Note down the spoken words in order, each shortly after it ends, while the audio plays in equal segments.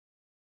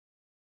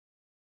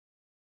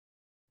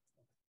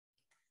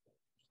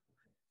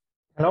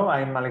Hello,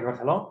 I'm Alex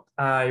Barcelona.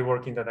 I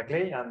work in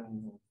dataclay,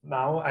 and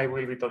now I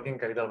will be talking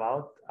a little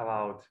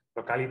about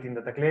locality in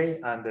dataclay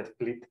and the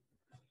split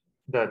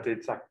that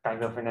it's a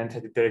kind of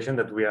enhanced iteration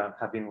that we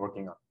have been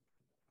working on.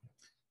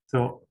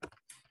 So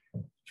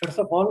first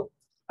of all,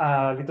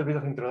 a little bit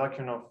of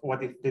introduction of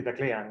what is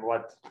dataclay and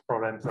what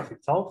problems does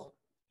it solve.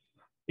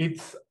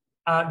 It's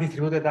a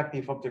distributed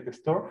active object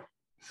store.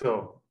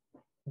 So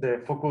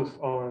the focus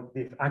on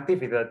this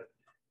active is that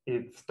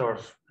it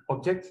stores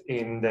objects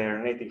in their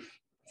native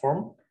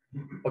form,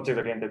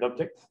 object-oriented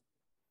objects.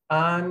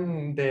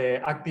 And the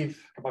active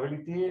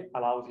capability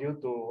allows you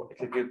to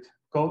execute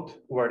code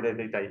where the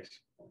data is.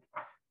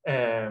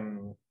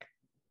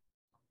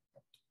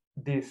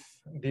 This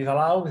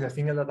allows a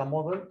single data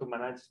model to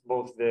manage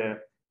both the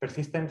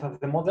persistence of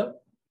the model,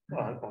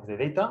 of the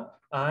data,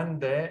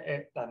 and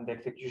the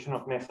execution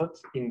of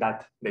methods in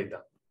that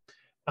data.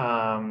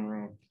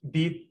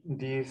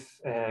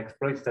 This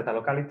exploits data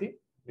locality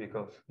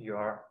because you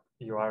are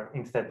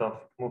instead of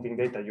moving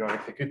data, you are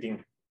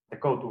executing the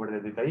code where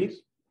the data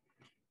is.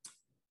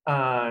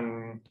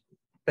 And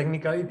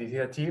technically, this is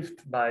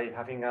achieved by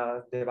having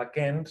the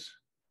backends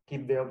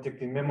keep the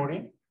object in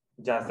memory,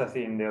 just as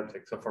in the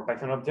object. So for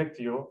Python objects,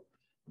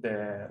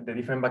 the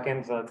different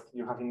backends that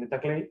you have in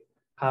dataclay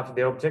have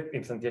the object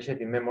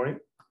instantiated in memory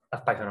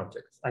as Python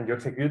objects, and you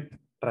execute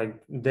right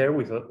there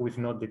with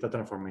no data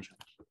transformation.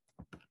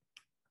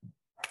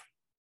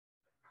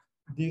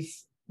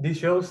 This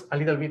shows a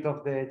little bit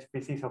of the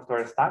HPC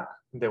software stack,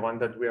 the one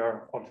that we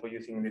are also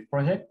using in this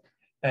project.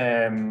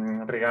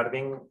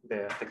 Regarding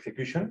the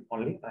execution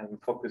only, I'm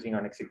focusing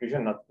on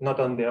execution, not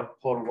on the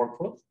whole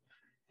workflow.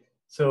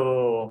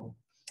 So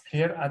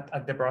here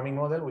at the programming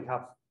model, we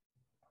have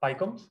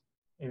PyComs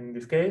in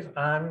this case,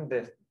 and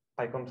the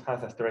PyComs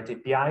has a storage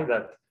API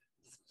that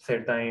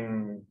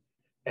certain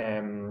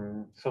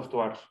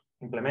softwares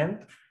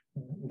implement.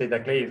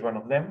 dataclay is one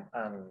of them,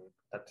 and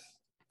that's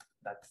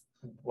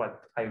what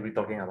I'll be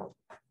talking about.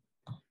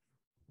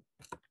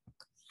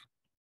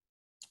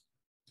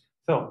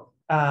 So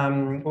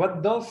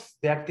what does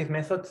the active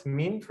methods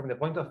mean from the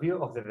point of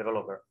view of the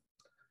developer?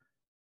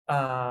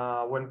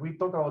 When we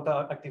talk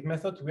about active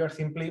methods, we are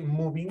simply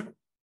moving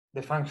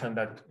the function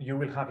that you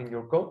will have in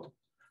your code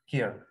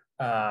here.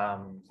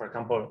 For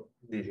example,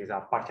 this is a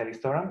partial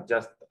histogram,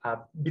 just a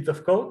bit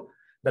of code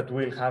that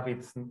will have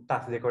its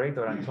task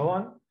decorator and so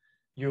on.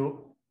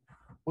 You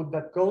put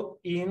that code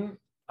in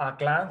a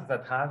class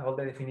that has all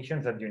the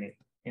definitions that you need.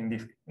 In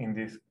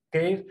this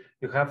case,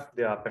 you have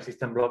the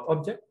persistent block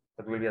object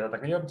that will be a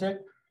dataclay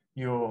object.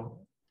 You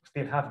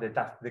still have the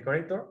task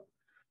decorator,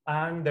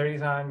 and there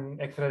is an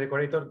extra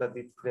decorator that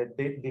is the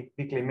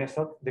dataclay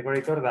method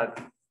decorator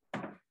that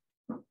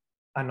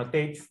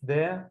annotates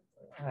the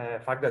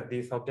fact that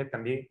this object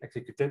can be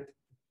executed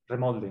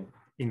remotely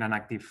in an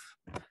active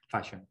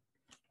fashion.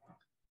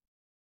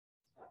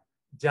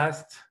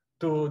 Just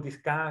to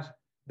discuss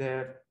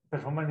the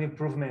performance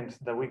improvements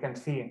that we can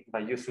see by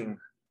using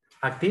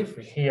active,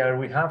 here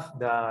we have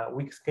the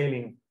weak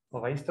scaling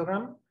of a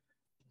histogram.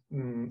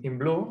 In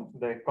blue,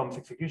 the comms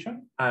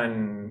execution,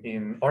 and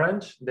in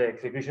orange, the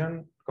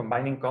execution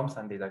combining comms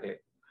and dataclay.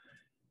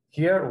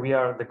 Here,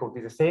 the code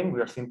is the same. We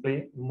have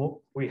simply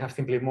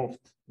moved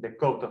the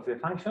code of the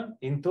function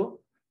into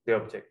the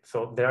object.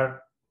 So there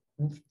are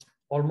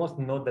almost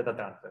no data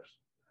transfers.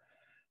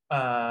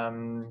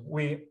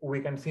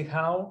 We can see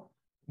how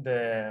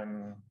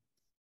the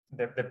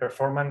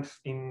performance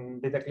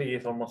in dataclay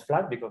is almost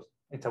flat because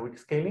it's a weak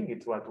scaling.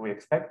 It's what we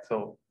expect.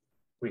 So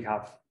we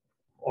have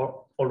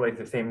always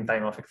the same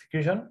time of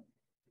execution.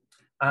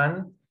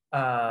 And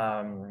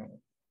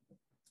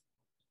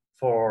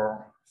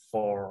for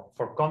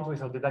comms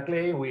without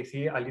dataclay, we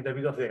see a little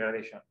bit of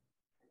degradation.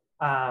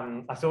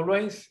 As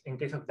always, in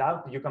case of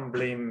doubt, you can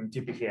blame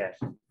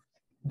GPCS.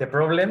 The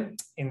problem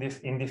in this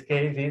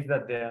case is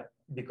that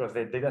because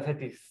the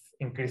dataset is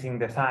increasing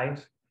the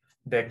size,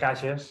 the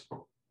caches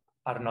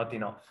are not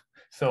enough.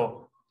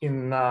 So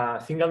in a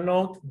single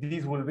node,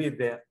 this will be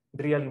the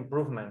real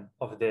improvement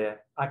of the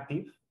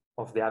active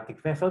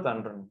method,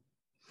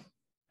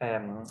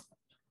 and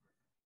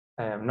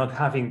not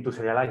having to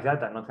serialize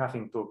data, not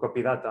having to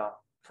copy data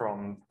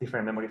from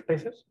different memory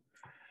spaces.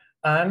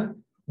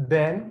 And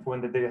then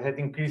when the dataset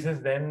increases,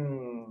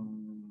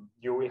 then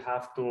you will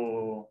have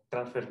to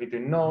transfer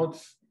between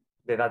nodes.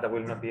 The data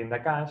will not be in the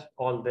cache.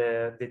 All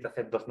the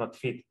dataset does not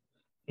fit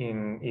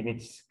in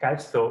each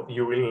cache. So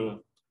you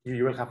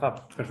will have a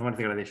performance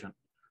degradation.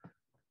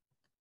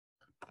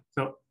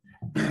 So,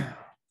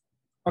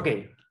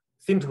 okay.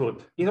 Seems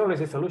good. Is always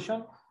a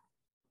solution?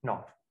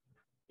 No.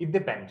 It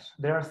depends.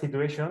 There are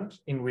situations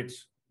in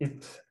which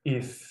it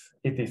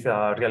is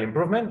a real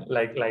improvement,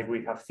 like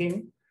we have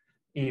seen.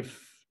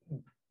 If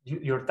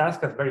your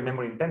task is very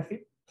memory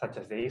intensive, such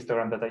as the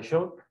histogram that I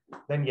showed,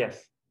 then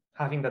yes,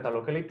 having data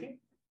locality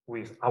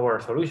with our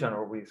solution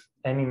or with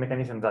any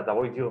mechanism that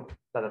avoids you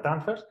data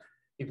transfers,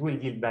 it will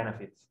yield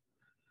benefits.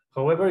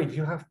 However, if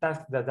you have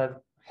tasks that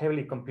are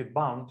heavily compute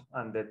bound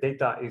and the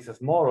data is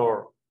small,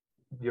 or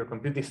your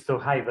compute is so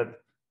high that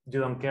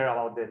you don't care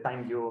about the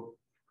time you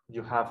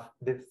you have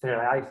the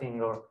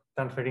serializing or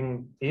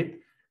transferring it,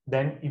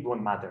 then it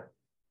won't matter.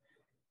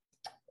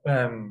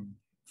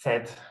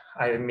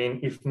 I mean,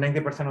 if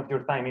 90% of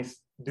your time is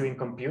doing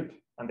compute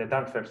and the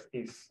transfers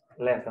is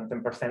less than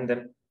 10%,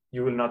 then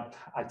you will not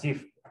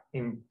achieve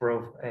an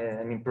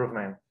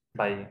improvement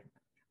by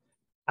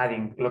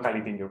adding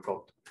locality in your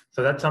code.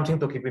 So that's something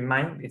to keep in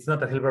mind. It's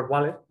not a silver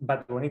bullet,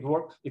 but when it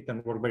works, it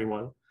can work very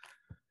well.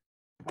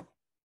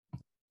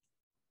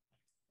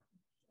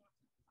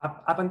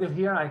 Up until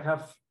here, I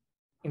have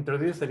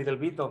introduced a little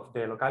bit of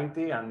the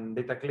locality and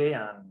dataclay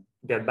and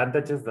the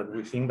advantages that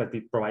we think that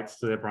it provides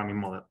to the programming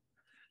model.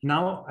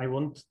 Now I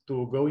want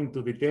to go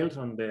into details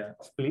on the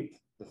split,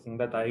 the thing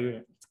that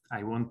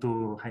I want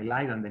to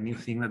highlight and the new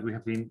thing that we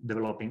have been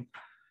developing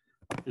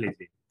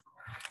lately.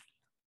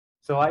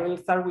 So I'll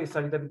start with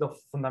a little bit of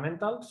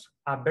fundamentals,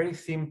 a very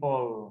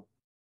simple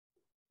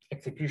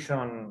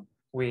execution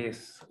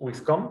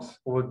with comps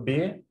would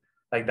be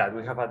like that.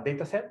 We have a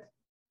data set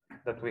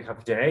that we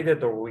have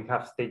generated or we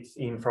have states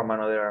in from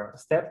another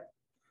step.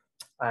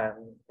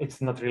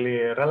 It's not really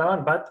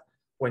relevant, but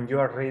when you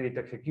are ready to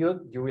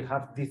execute, you will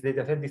have this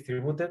data set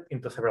distributed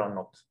into several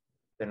nodes,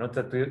 the nodes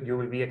that you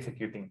will be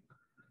executing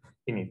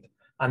in it.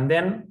 And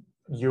then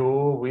you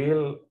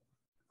will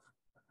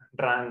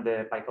run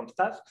the PyComps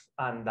tasks,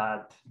 and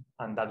that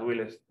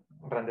will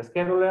run the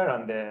scheduler,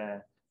 and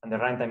the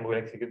runtime will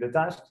execute the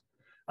tasks.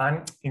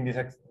 And in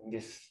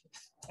this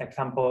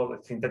example,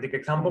 synthetic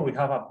example, we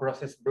have a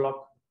process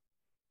block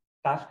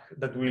task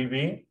that will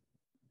be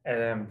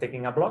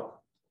taking a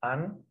block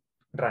and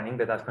running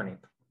the task on it.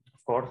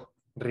 Of course,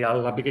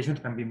 real applications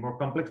can be more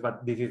complex,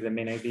 but this is the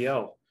main idea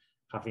of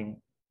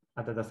having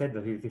a data set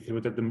that is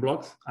distributed in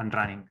blocks and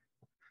running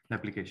the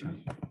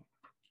application.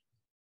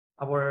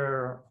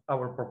 Our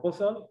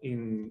proposal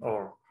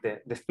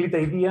the split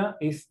idea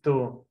is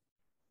to,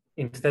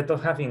 instead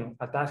of having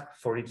a task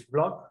for each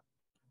block,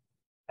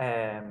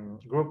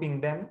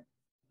 grouping them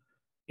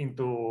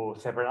into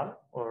several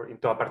or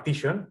into a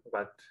partition,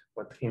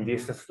 what in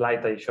this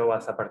slide I show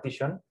as a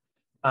partition.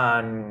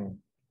 And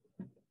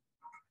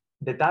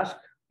the task,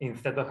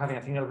 instead of having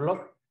a single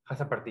block,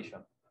 has a partition.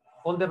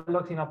 All the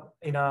blocks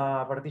in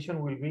a partition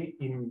will be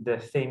in the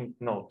same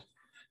node.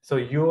 So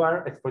you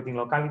are exploiting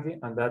locality,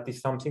 and that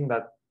is something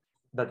that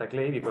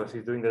dataclay, because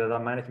it's doing the data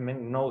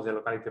management, knows the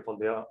locality of all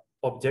the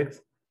objects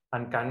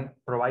and can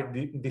provide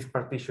these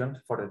partitions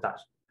for the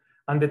task.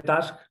 And the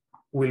task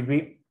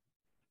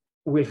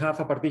will have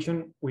a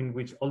partition in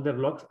which all the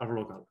blocks are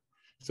local.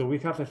 So we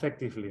have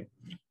effectively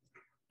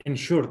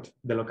ensured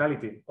the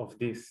locality of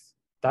this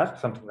task,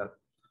 something that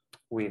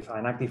with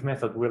an active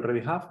method we already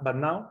have, but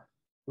now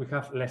we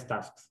have less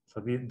tasks.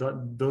 So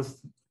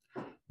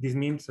this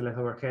means less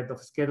overhead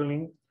of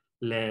scheduling,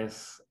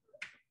 less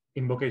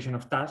invocation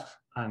of tasks,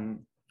 and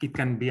it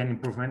can be an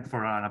improvement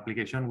for an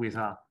application with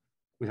a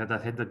data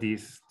set that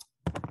is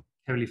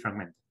heavily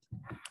fragmented.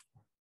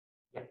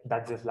 Yeah,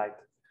 that's the slide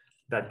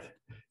that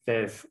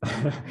says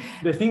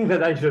the thing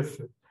that I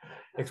just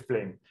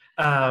explained.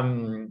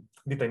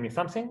 Did I miss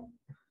something?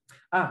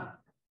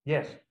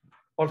 Yes.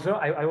 Also,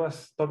 I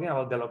was talking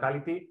about the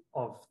locality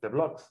of the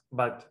blocks,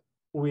 but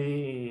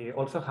we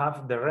also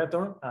have the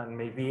return and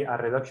maybe a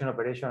reduction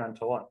operation and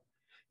so on.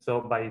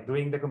 So by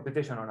doing the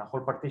computation on a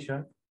whole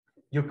partition,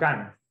 you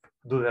can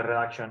do the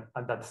reduction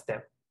at that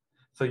step.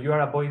 So you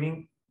are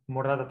avoiding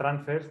more data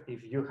transfers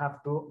if you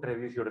have to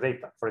reduce your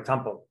data. For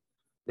example,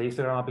 the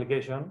histogram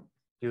application,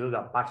 you do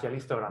the partial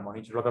histogram on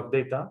each block of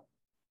data,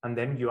 and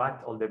then you add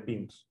all the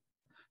bins.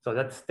 So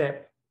that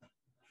step,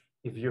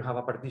 if you have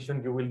a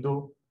partition, you will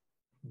do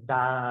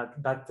that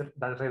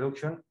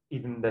reduction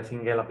in the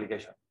single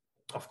application.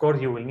 Of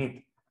course, you will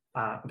need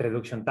a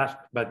reduction task,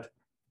 but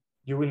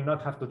you will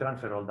not have to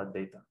transfer all that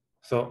data.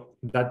 So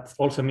that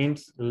also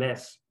means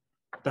less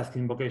task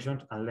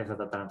invocations and less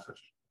data transfers.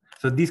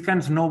 So this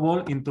can snowball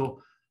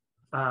into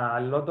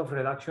a lot of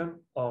reduction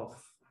of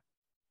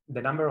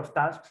the number of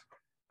tasks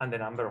and the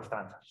number of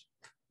transfers.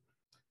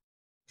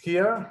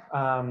 Here,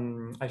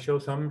 I show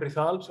some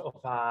results of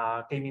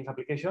a K-means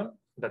application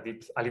that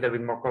it's a little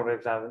bit more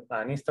complex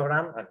than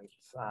Instagram, and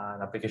it's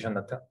an application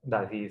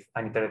that is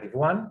an iterative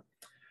one.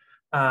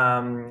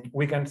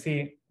 We can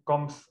see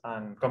comps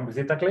and comps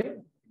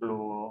dataclay,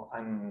 blue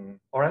and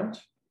orange.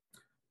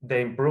 The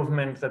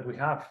improvements that we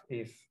have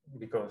is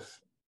because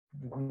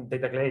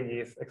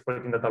dataclay is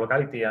exploiting data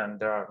locality and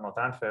there are no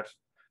transfers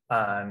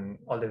and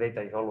all the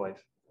data is always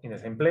in the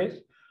same place.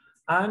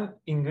 And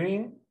in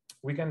green,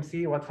 we can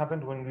see what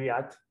happens when we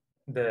add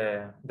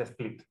the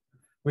split.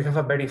 We have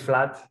a very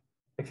flat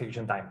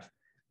execution times.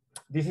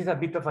 This is a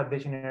bit of a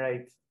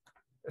degenerate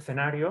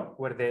scenario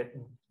where the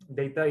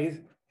data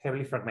is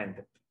heavily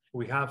fragmented.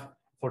 We have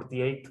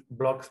 48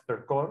 blocks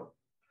per core,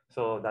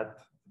 so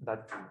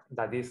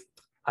that is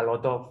a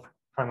lot of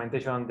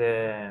fragmentation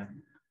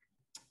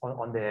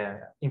on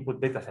the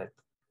input data set.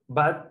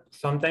 But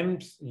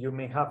sometimes you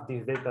may have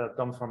this data that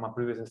comes from a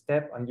previous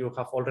step and you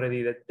have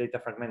already the data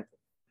fragmented.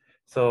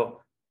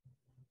 So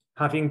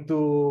having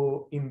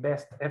to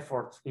invest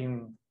efforts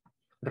in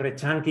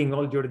rechunking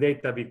all your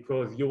data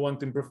because you want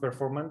to improve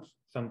performance,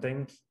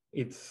 sometimes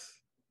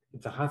it's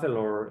a hassle,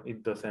 or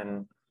it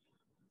doesn't,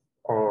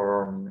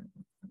 or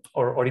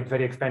it's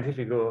very expensive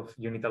because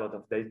you need a lot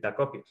of data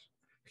copies.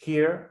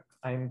 Here,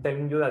 I'm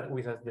telling you that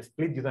with the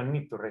split, you don't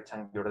need to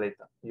rechunk your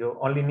data. You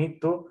only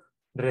need to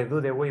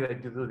redo the way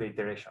that you do the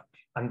iterations,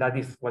 and that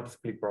is what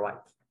split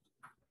provides.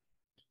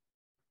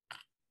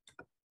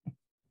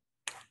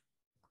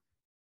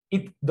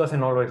 It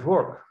doesn't always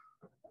work.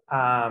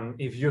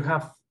 If you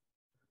have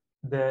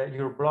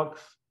your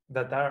blocks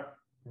that are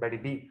very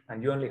big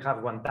and you only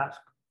have one task,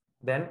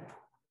 then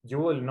you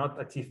will not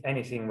achieve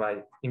anything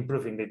by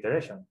improving the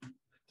iteration.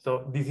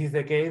 So this is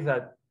the case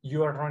that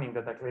you are running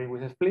dataclay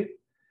with a split,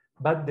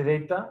 but the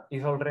data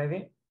is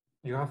already,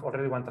 you have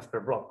already one task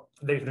per block.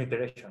 There is no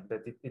iteration,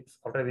 that it's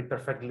already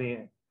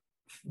perfectly,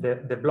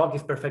 the block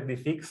is perfectly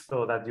fixed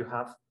so that you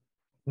have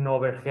no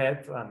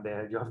overhead,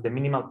 and you have the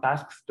minimal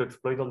tasks to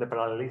exploit all the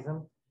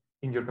parallelism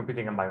in your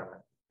computing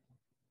environment.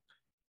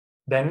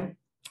 Then,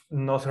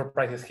 no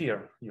surprises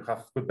here. You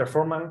have good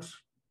performance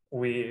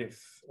with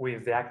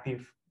the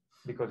active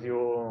because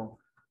you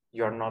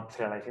are not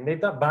serializing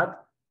data,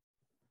 but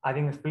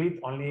adding a split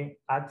only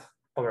adds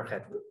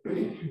overhead.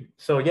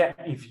 So yeah,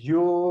 if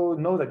you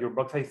know that your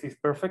block size is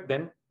perfect,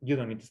 then you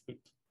don't need to split.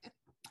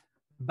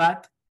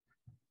 But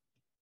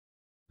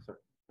sorry,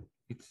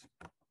 it's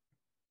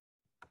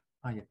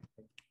yeah.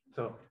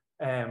 So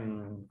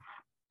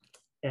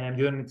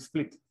you don't need to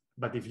split.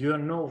 But if you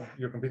don't know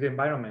your computer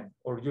environment,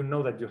 or you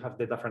know that you have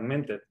data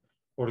fragmented,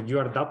 or you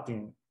are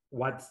doubting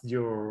what's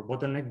your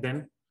bottleneck,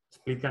 then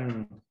split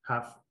can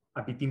have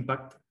a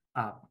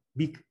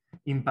big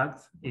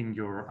impact in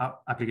your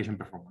application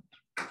performance.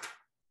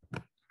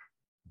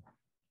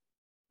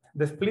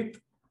 The split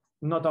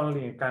not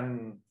only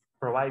can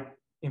provide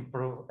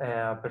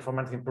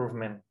performance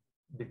improvement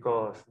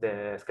because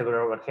the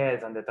scheduler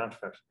overheads and the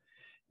transfers.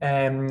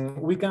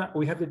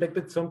 We have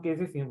detected some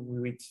cases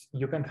in which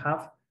you can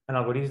have an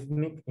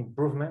algorithmic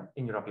improvement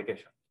in your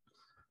application.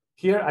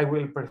 Here I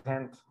will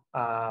present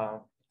a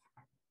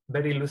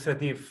very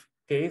illustrative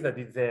case that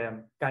is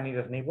the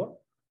candidate neighbor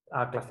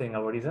clustering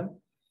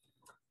algorithm.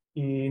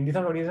 In this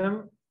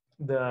algorithm,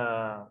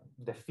 the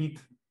fit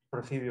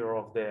procedure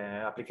of the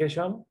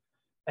application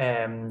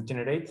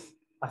generates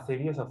a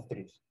series of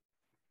trees.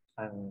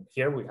 And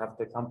here we have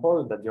the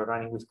example that you're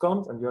running with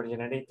comps and you're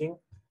generating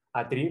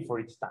a tree for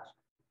each task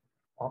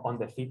on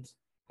the fit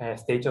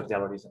stage of the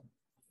algorithm.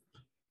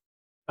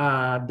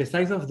 The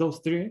size of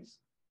those trees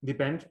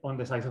depends on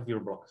the size of your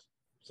blocks.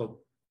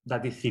 So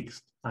that is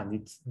fixed, and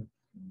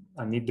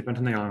it depends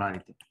on the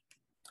granularity.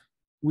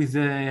 With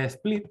the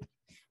split,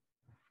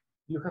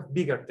 you have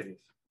bigger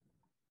trees.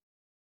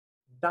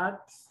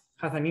 That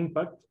has an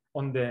impact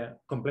on the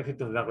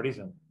complexity of the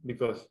algorithm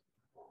because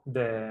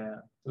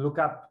the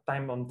lookup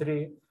time on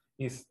tree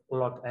is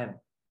log n.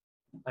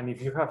 And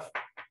if you have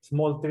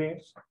small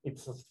trees,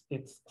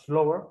 it's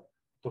slower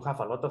to have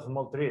a lot of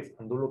small trees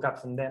and do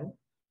lookups on them.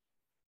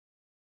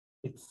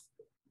 It's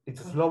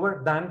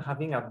slower than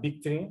having a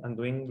big tree and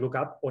doing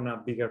lookup on a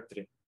bigger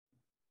tree.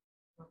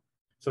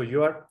 So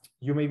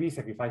you may be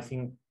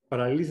sacrificing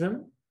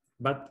parallelism,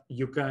 but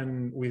you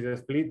can, with a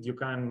split, you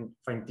can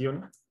fine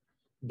tune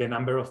the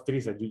number of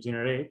trees that you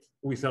generate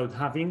without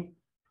having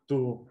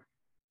to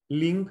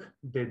link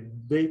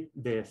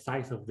the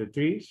size of the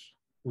trees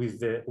with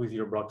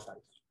your block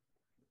size.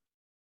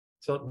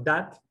 So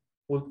that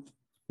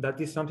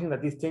is something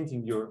that is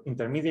changing your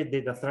intermediate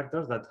data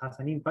structures that has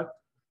an impact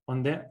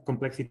on the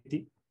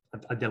complexity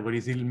at the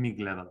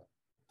algorithmic level.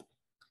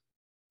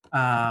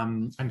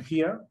 And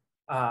here,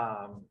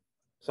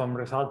 some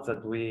results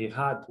that we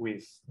had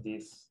with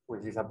this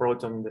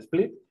approach on the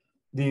split.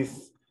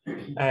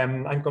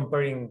 I'm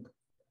comparing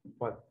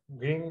what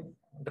green,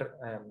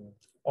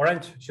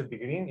 orange should be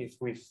green. Is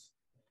with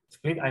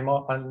split. I'm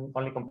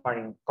only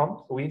comparing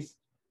comps with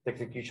the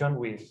execution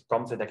with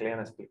comps, dataclay,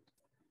 and split.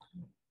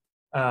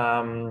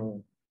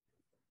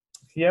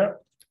 Here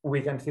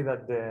we can see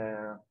that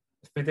the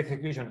split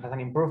execution has an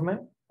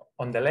improvement.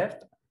 On the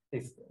left,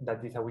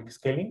 that is a weak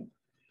scaling,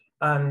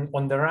 and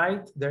on the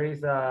right there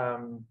is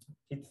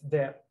it's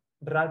the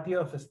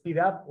ratio of speed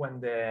up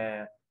when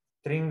the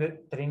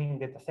training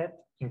data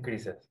set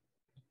increases.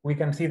 We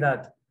can see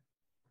that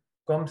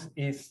comps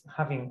is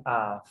having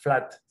a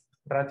flat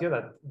ratio,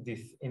 that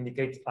this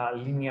indicates a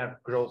linear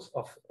growth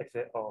of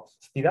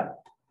speed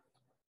up.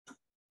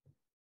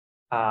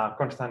 A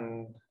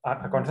constant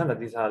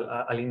that is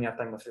a linear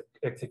time of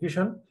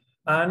execution.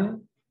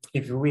 And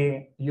if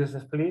we use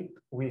the split,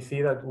 we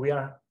see that we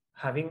are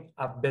having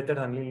a better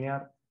than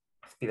linear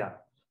speed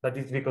up. That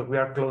is because we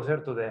are closer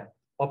to the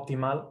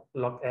optimal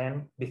log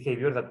n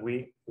behavior that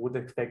we would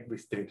expect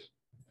with trees.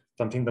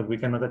 Something that we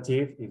cannot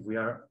achieve if we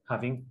are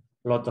having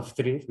a lot of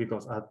trees,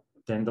 because at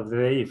the end of the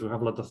day, if we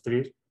have a lot of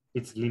trees,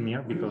 it's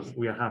linear because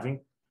we are having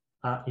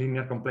a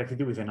linear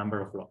complexity with a number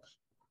of blocks.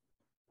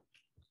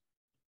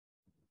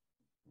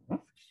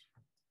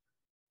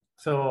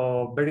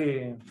 So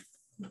very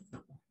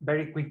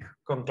quick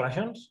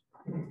conclusions.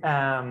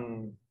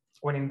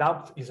 When in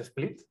doubt, is a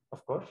split,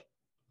 of course.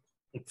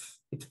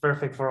 it's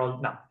perfect for all.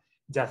 No,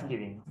 just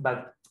kidding.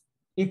 But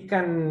it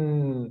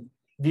can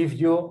give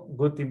you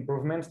good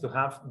improvements to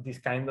have this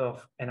kind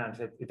of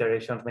enhanced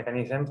iterations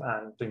mechanisms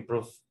and to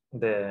improve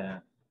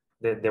the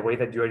way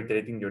that you are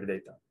iterating your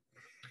data.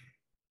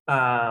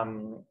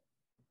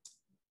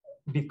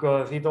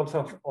 Because it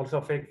also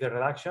affects the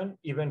reduction,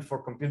 even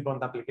for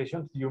compute-bound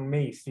applications, you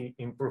may see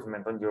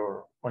improvement on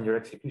your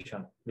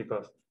execution,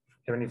 because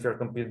even if you're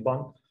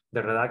compute-bound,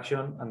 the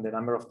reduction and the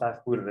number of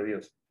tasks will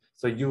reduce.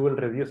 So you will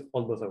reduce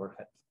all those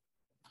overheads.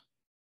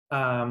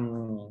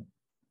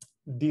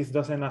 This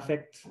doesn't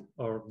affect,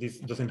 or this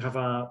doesn't have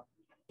a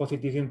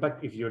positive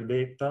impact if your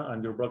data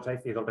and your block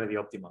size is already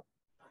optimal.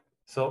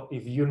 So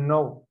if you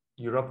know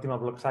your optimal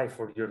block size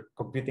for your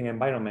computing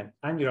environment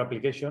and your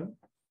application,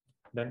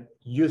 then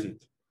use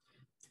it.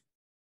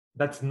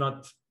 That's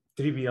not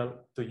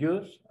trivial to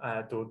use,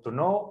 to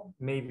know.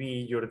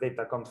 Maybe your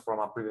data comes from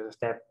a previous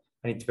step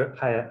and it's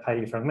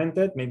highly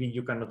fragmented. Maybe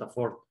you cannot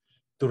afford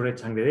to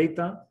rechunk the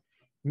data.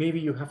 Maybe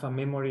you have a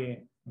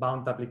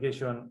memory-bound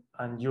application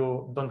and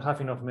you don't have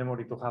enough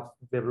memory to have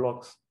the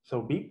blocks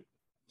so big.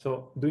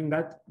 So doing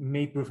that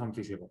may prove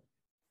unfeasible.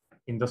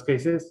 In those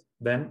cases,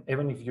 then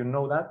even if you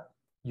know that,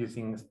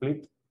 using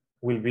split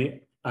will be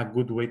a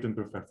good way to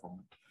improve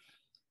performance.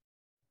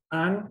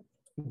 And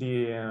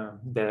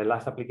the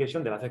last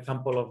application, the last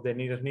example of the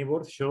nearest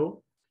neighbors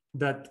show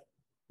that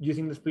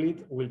using the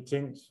split will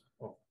change,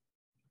 or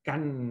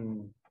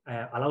can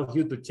allow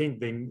you to change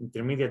the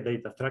intermediate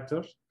data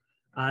structures,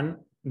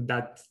 and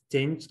that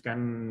change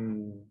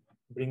can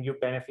bring you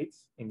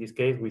benefits. In this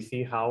case, we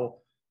see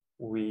how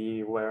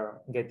we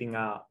were getting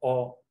a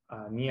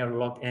near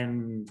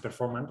log-n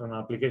performance on an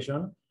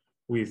application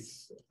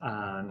with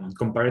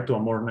compared to a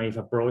more naive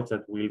approach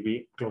that will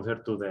be closer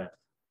to the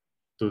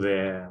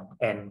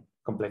n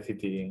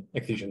complexity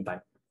execution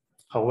time.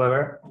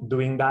 However,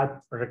 doing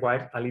that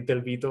requires a little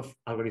bit of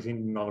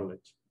algorithm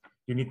knowledge.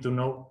 You need to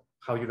know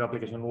how your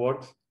application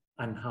works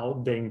and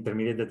how the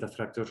intermediate data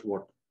structures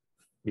work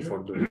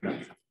before doing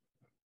that.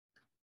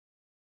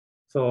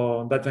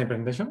 So that's my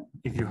presentation.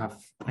 If you have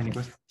any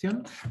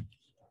questions,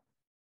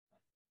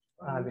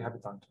 I'll be happy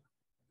to answer.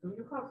 Do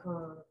you have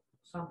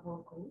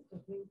sample code? I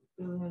think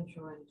you didn't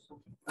show any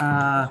sample.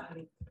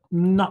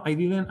 No, I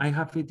didn't. I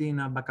have it in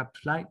a backup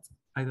slide.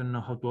 I don't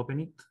know how to open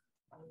it.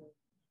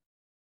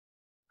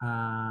 We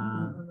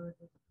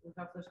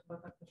have this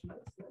backup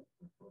slides.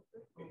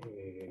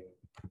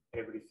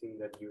 Everything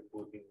that you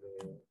put in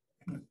the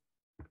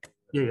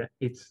Yeah,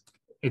 it's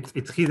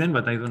hidden,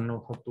 but I don't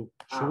know how to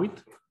show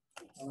it.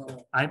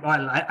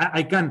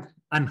 I can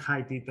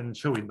unhide it and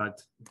show it,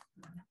 but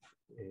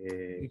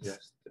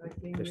just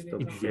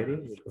stop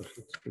sharing because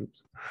it's good.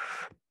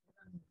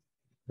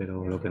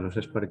 Pero lo que no sé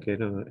es por qué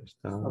no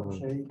está.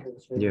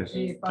 Yes.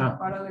 Sí,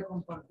 para de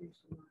compartir.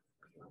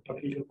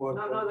 Aquí se puede.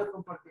 No, de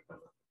compartir,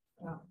 perdón.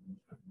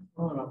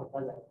 No, la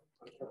pantalla.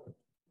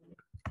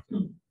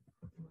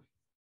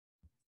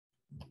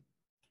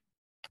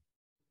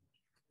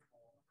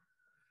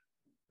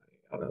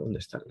 Ahora, ¿dónde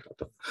está el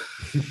ratón?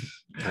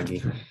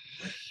 Aquí.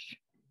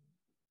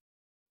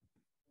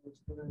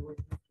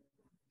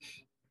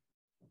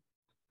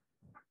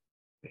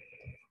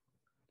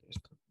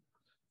 Esto.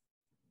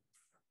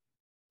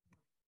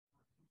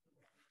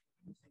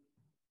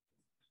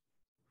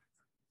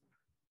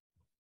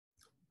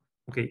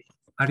 okay.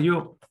 Are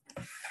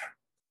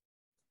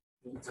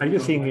you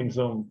seeing in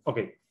Zoom?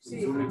 Okay.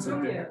 Sí,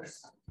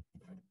 yes.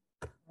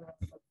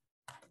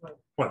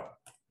 What?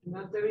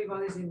 Not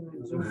everybody's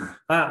in Zoom.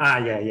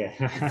 Yeah.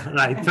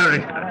 Right, sorry.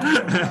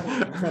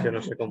 Yo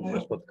no sé cómo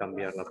más puedo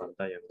cambiar la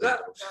pantalla.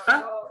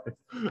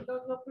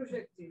 No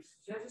projectis.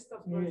 Just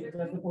stop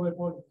projecting.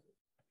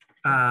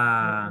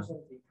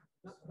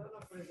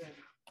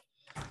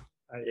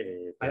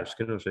 Pero es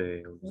que no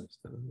sé dónde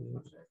está.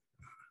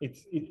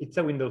 It's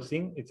a Windows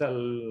thing. It's a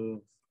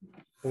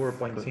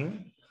PowerPoint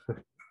thing.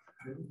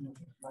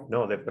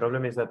 No, the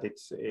problem is that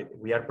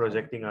we are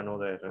projecting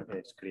another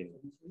screen.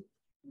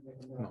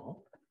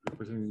 No.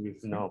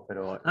 No,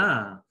 pero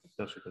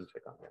no sé cómo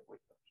se cambia.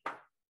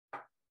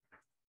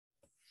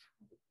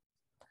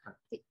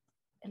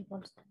 El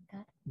vols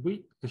tancar?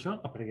 Vull que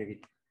això aparegui aquí.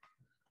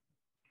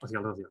 O sigui,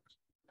 als dos llocs.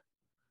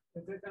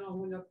 Jo crec que en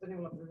algun lloc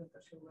teniu la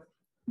presentació web.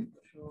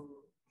 Per això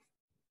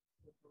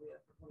no podia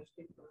fer un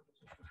estic.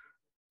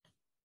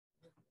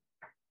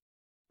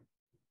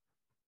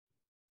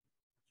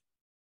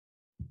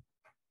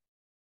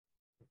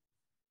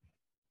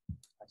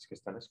 Es que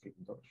están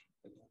escritos.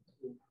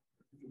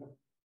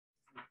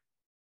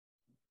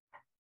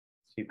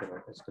 Sí,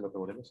 pero es que lo que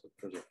volvemos es el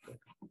proyecto.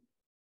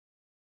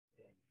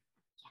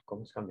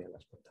 ¿Cómo se cambian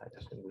las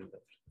pantallas en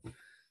Windows?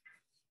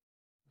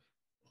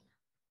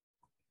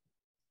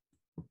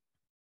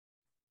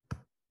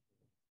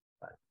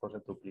 Vale, posa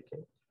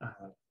duplicate.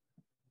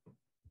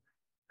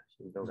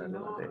 Així veuràs el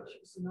mateix.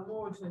 Si no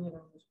m'ho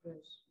ensenyarem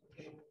després.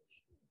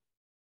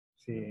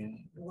 Sí.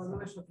 Igual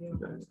només sóc jo.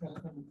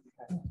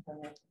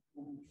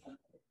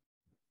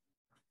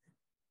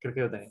 Creo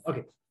que lo tengo.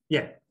 Okay.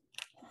 Yeah.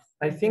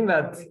 I think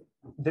that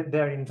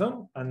they're in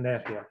Zoom and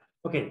they're here.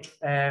 Okay.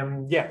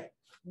 Yeah.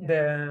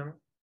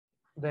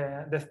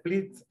 The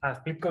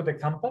split code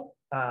example.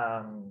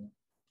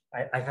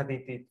 I had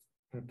it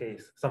in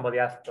case somebody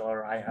asked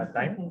or I had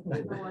time.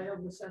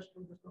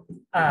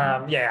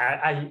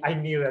 Yeah, I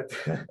knew that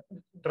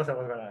Rosa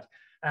was going to ask.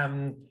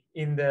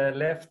 In the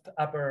left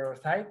upper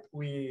side,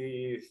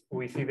 we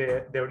see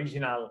the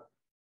original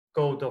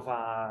code of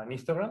an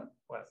histogram.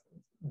 Well,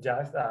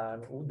 just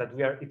that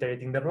we are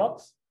iterating the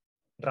blocks,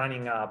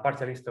 running a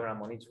partial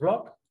histogram on each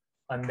block,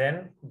 and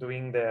then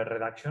doing the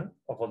reduction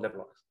of all the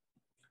blocks.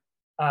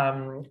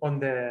 On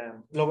the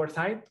lower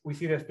side, we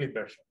see the split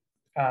version.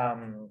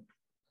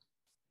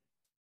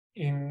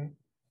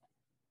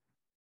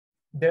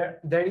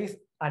 There is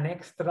an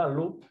extra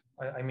loop.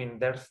 I mean,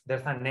 there's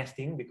a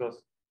nesting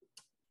because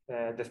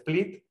the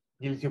split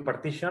gives you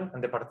partition,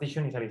 and the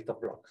partition is a list of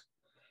blocks.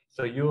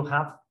 So you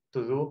have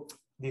to do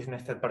this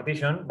nested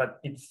partition, but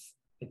it's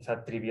a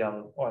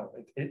trivial, well,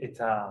 it's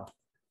a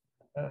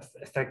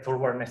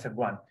straightforward nested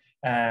one.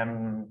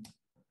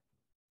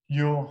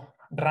 You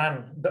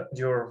run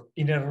your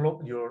inner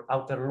loop, your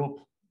outer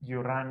loop,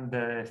 you run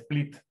the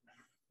split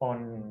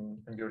on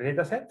your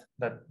data set,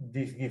 that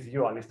this gives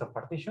you a list of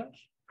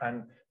partitions.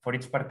 And for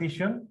each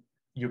partition,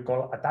 you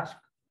call a task.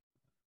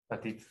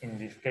 But it's, in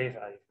this case,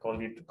 I call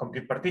it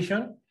complete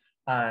partition.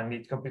 And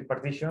each complete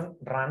partition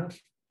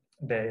runs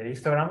the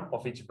histogram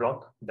of each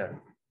block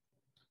there.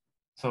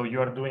 So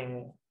you are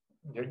doing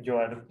at the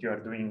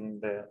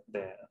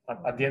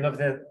end of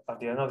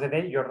the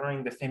day, you're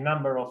running the same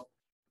number of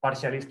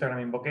partial histogram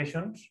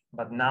invocations,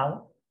 but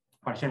now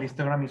partial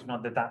histogram is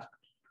not the task.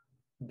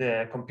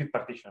 The compute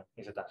partition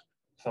is a task.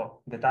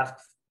 So the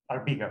tasks are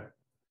bigger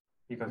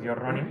because you're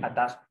running a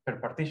task per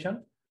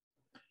partition.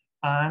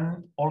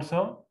 And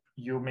also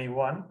you may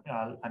want,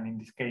 and in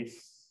this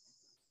case,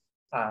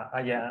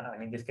 I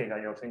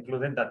also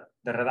included that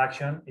the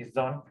reduction is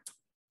done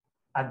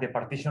at the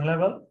partition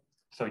level.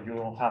 So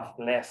you have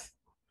less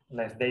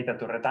data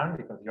to return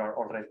because you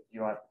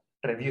are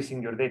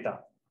reducing your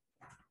data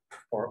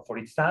for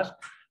each task.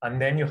 And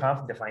then you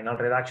have the final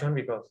reduction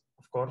because,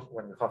 of course,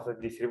 when you have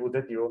it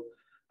distributed,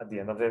 at the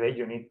end of the day,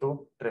 you need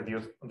to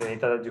reduce the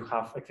data that you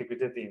have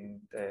executed in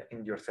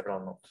your several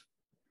nodes.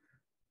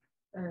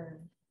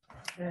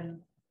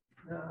 And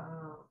the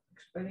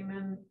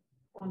experiment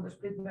on the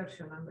split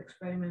version and the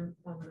experiment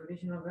on the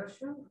original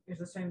version is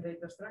the same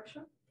data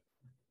structure.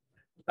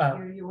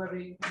 Here you were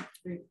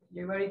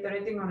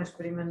iterating on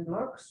experiment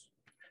blocks.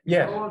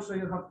 Yeah. Also,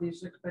 you have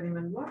these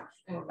experiment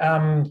blocks.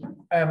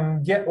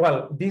 Yeah.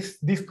 Well,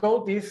 this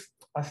code is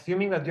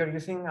assuming that you're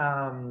using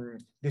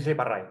this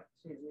array.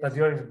 That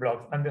you're using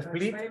blocks, and the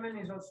split. Experiment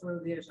is also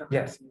the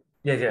Yes.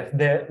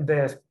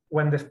 Yes.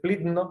 When the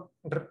split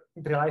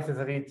realizes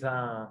that it's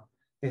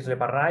this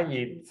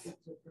array,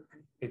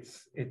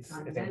 it's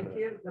and then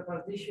here the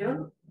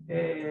partition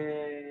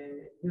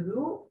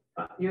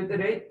you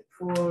iterate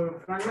for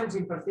fragments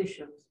in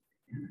partitions.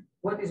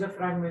 What is a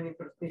fragment in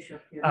partition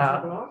here? Is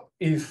a block?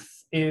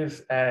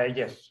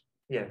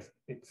 Yes.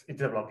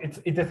 It's a block. It's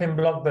the same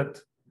block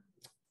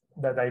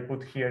that I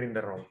put here in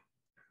the row.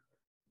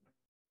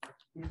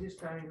 This is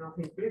kind of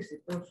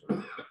implicit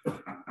also.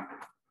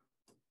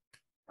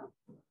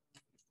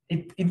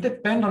 It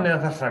depends on the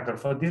data structure.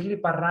 For this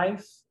lip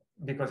arrays,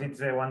 because it's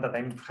the one that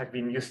I have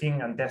been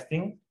using and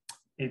testing,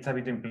 it's a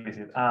bit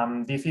implicit.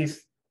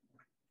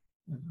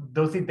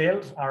 Those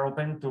details are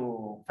open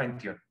to fine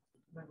tune.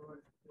 I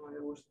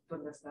was to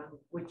understand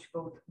which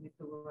code need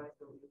to write.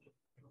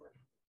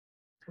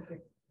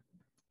 Okay.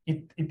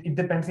 It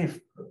depends if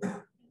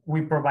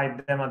we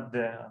provide them at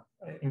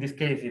in this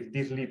case, if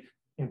this lip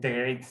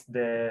integrates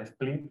the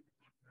split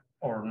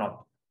or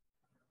not.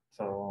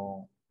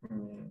 So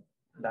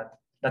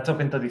that's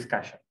open to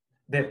discussion.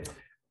 The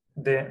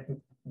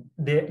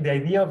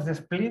idea of the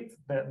split,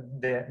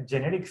 the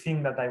generic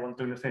thing that I want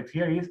to illustrate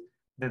here is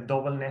the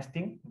double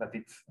nesting that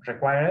it's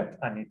required,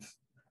 and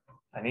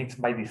it's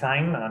by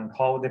design and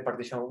how the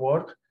partition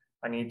works,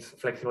 and it's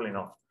flexible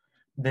enough.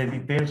 The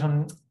details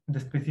on the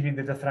specific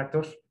data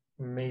structures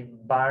may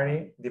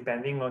vary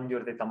depending on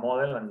your data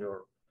model and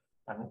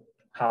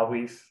how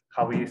is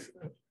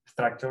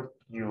structured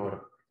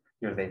your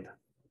data.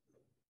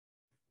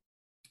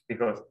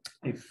 Because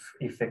if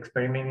the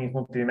experiment is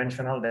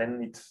multidimensional,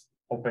 then it's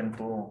open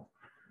to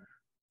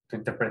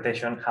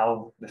interpretation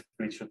how the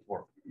split should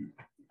work.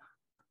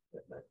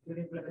 But your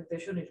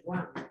implementation is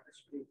one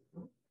split,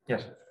 no?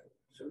 Yes.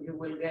 So you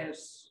will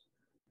guess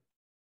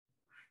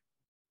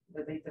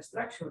the data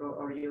structure,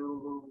 or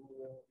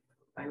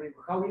I mean,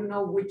 how you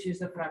know which is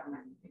the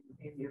fragment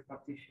in your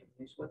partition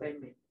is what I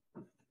mean.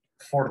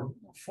 For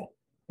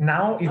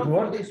now, it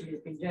works. This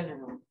loop in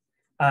general.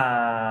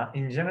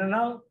 In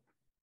general,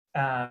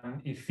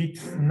 if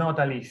it's not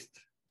a list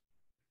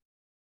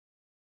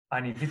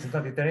and if it's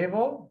not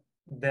iterable,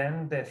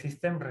 then the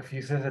system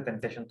refuses the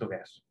temptation to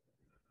guess.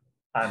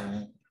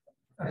 And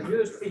are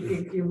you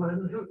speaking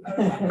human?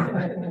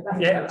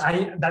 yeah,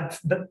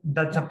 that's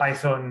a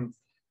Python.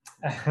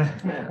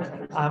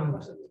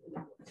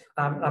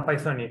 A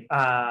Pythonic.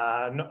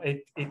 No,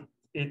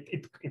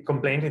 it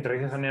complains, it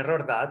raises an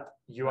error that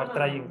you are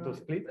trying to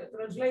split.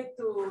 Translate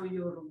to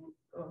your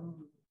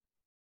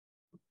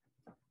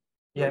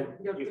Yeah.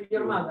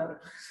 Your mother.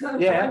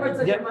 Yeah, Language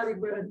that yeah. your mother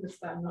will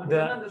understand. No? The-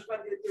 You don't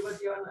understand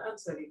what you are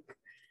answering.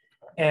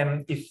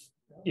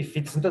 If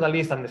it's not a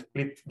list and the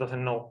split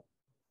doesn't know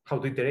how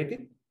to iterate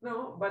it.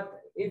 No, but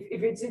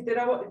if it's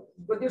iterable,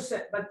 what you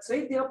say, but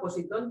say the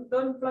opposite. Don't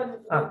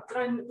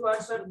try to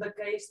answer the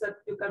case that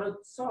you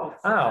cannot solve.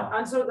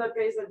 Answer the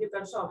case that you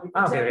can solve. If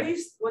it's a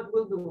list, what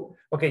will do?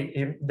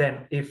 Okay,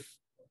 then if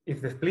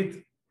the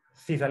split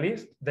sees a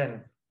list,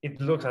 then it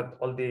looks at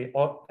all the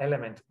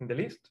elements in the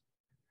list,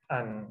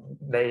 and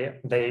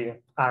they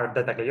are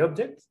dataclay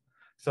objects.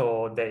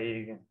 So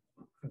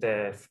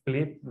the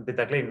split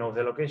dataclay knows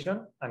the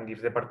location and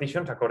gives the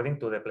partitions according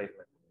to the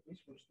placement.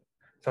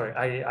 Sorry,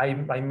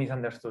 I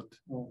misunderstood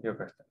your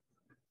question.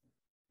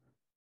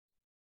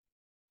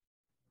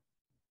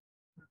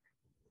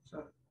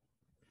 Sorry.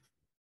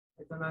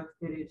 I don't know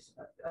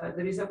if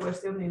there is a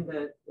question in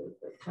the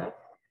chat.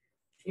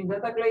 In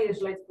dataclay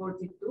slide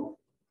 42,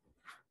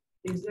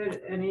 is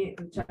there any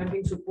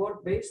chunking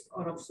support based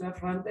on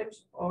observed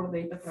runtimes or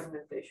data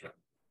fragmentation?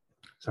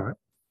 Sorry.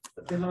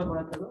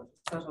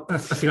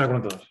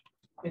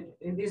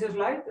 In this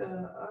slide,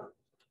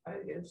 I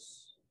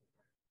guess,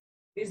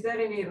 is there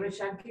any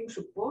rechunking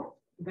support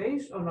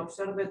based on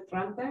observed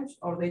runtimes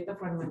or data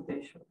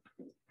fragmentation?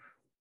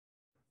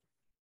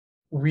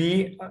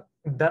 The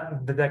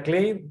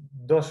dataclay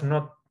does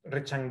not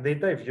rechunk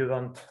data if you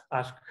don't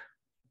ask,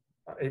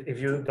 if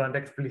you don't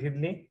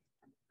explicitly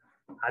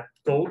add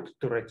code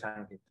to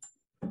rechunk it.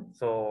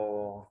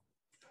 So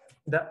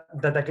the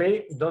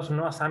dataclay does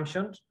no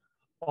assumptions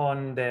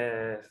on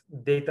the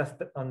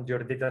data, on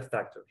your data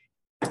structures.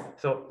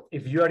 So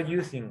if you are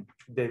using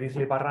the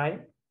dislib array,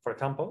 for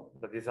example,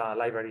 that is a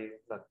library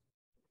that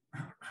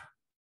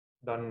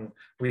done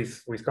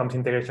with comms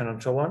integration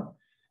and so on,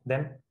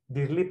 then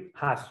dislib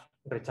has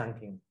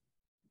rechunking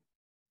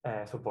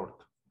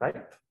support,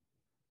 right?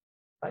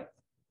 Right?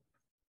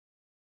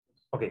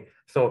 Okay,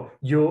 so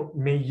you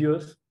may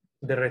use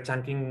the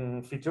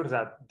rechunking features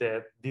that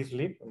the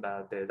dislib,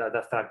 the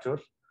data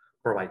structures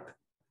provide,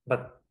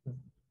 but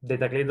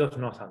dataclay does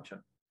no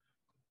assumption.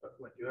 But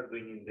what you are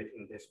doing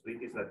in the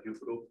split is that you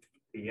group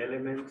the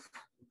elements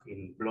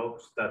in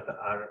blocks that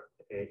are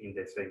in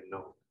the same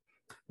node.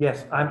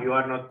 Yes, you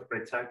are not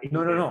rechunking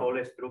the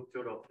whole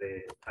structure of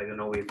the. I don't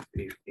know if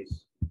this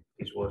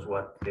was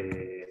what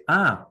the.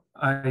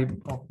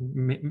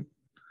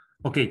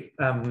 Okay.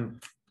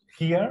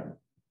 Here,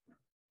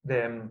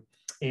 in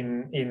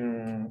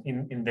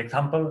the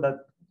example that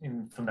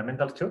in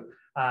fundamentals 2,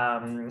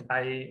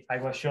 I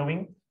was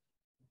showing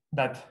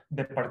that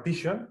the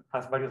partition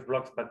has various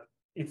blocks, but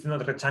it's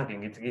not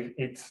rechunking.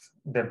 It's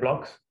the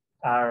blocks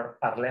are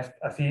left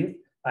as is,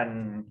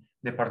 and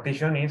the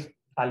partition is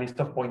a list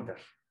of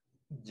pointers,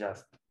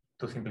 just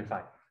to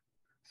simplify.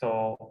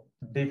 So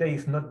data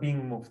is not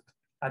being moved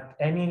at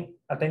any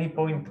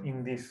point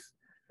in this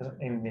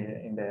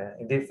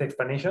this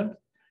explanation.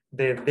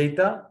 The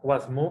data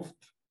was moved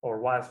or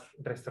was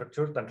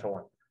restructured and so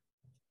on.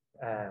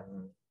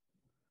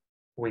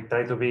 We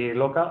try to be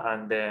local,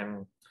 and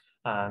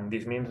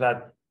this means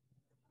that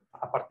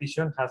a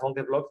partition has all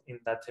the blocks in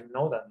that same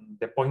node, and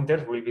the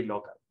pointers will be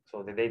local.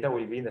 So the data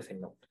will be in the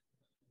same node.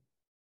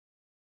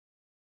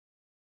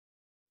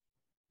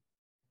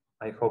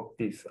 I hope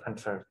this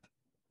answered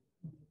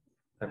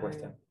the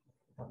question.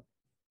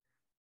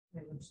 I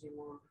don't see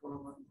more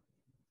follow-up.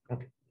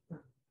 Okay.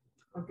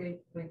 Okay,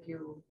 thank you.